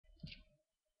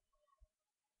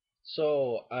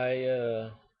So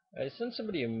I sent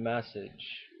somebody a message.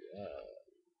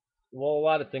 Well, a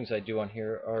lot of things I do on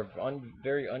here are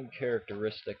very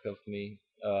uncharacteristic of me.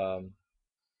 I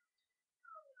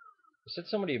sent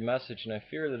somebody a message, and I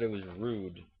fear that it was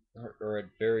rude, or at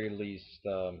very least,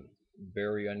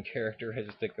 very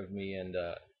uncharacteristic of me and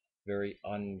very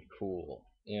uncool.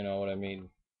 You know what I mean?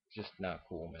 Just not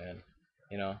cool, man.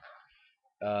 You know.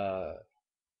 Uh,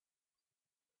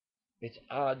 it's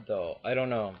odd though. I don't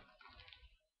know.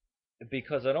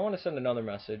 Because I don't want to send another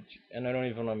message, and I don't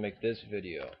even want to make this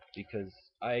video because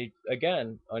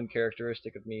again,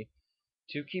 uncharacteristic of me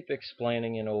to keep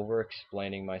explaining and over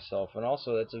explaining myself, and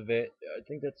also I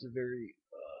think that's a very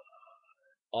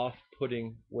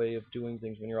off-putting way of doing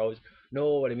things when you're always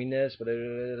no, but I mean this, but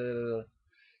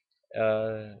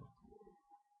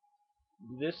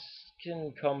this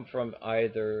can come from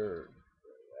either.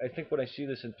 I think when I see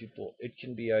this in people, it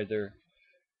can be either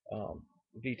um,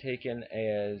 be taken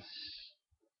as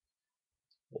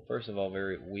well, first of all,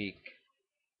 very weak.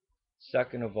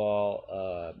 Second of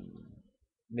all,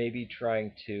 maybe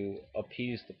trying to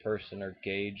appease the person or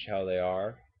gauge how they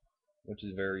are, which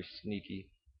is very sneaky.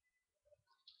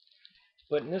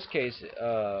 But in this case,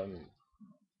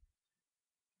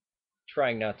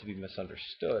 trying not to be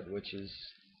misunderstood, which is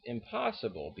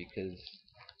impossible because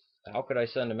how could I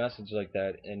send a message like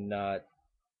that and not,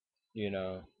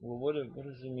 well, what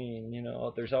does it mean?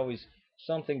 There's always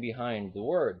something behind the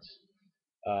words.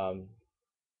 Um,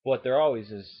 what there always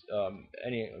is,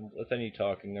 with any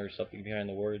talking, there's something behind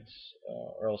the words,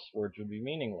 or else words would be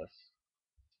meaningless.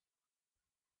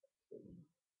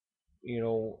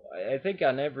 I think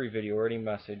on every video or any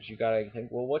message, you gotta think,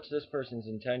 well, what's this person's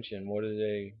intention? What are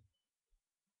they,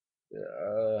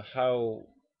 how,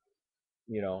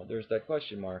 there's that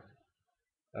question mark.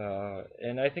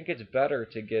 And I think it's better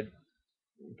to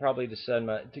probably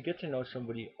to get to know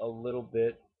somebody a little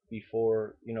bit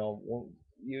before,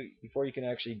 before you can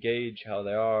actually gauge how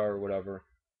they are or whatever.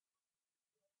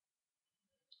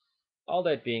 All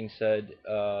that being said,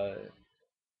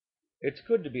 it's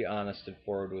good to be honest and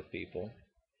forward with people.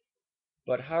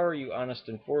 But how are you honest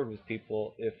and forward with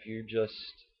people if you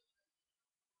just,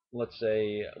 let's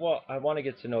say, well, I want to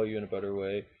get to know you in a better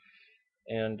way,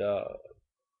 and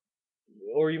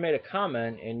or you made a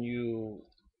comment and you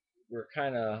were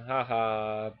kind of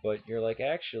haha, but you're like,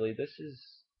 actually, this is,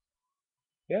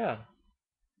 yeah,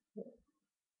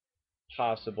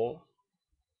 possible.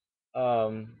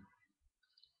 Um,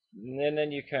 and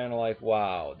then you kind of like,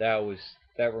 wow,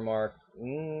 that remark,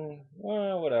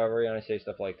 well, whatever. And I say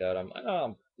stuff like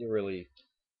that. You're really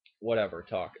whatever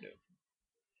talkative.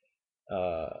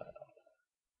 Uh,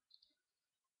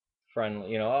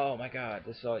 Friendly, oh my God,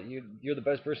 this you're the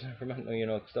best person I ever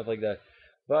met, stuff like that.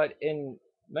 But in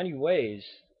many ways,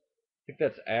 I think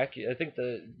that's accurate. I think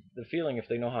the feeling, if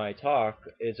they know how I talk,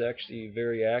 is actually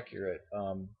very accurate.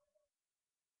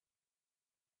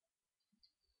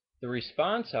 The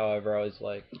response, however, I was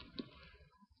like,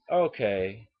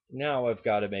 okay, now I've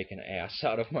got to make an ass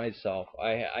out of myself.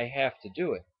 I have to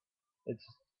do it. It's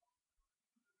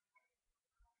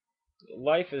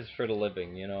life is for the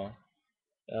living.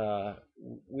 Uh,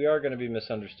 we are going to be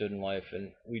misunderstood in life,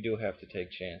 and we do have to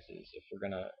take chances if we're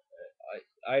gonna.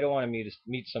 I don't want to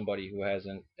meet somebody who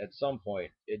hasn't at some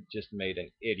point it just made an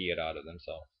idiot out of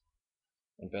themselves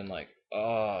and been like,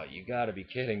 oh, you got to be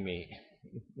kidding me.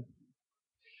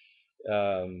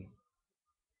 um,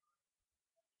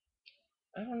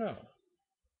 I don't know.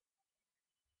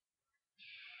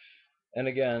 And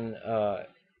again,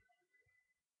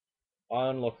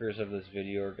 onlookers of this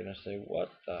video are gonna say, what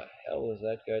the hell is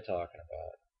that guy talking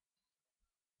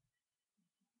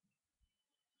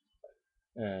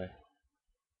about?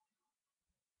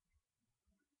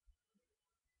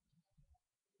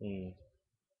 Hmm.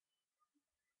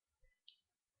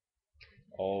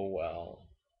 Oh well.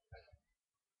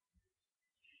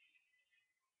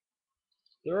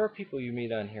 There are people you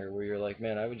meet on here where you're like,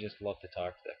 man, I would just love to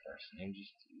talk to that person, and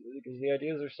just because the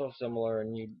ideas are so similar,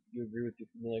 and you agree with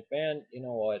people, you're like, man, you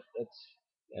know what? That's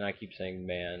and I keep saying,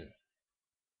 man.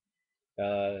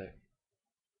 Uh,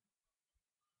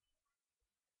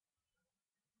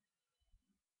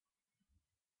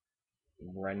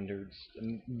 rendered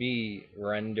me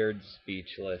rendered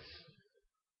speechless.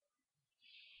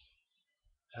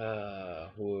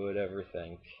 Who would ever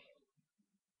think?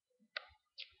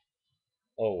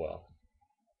 Oh well,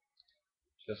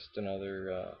 just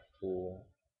another fool.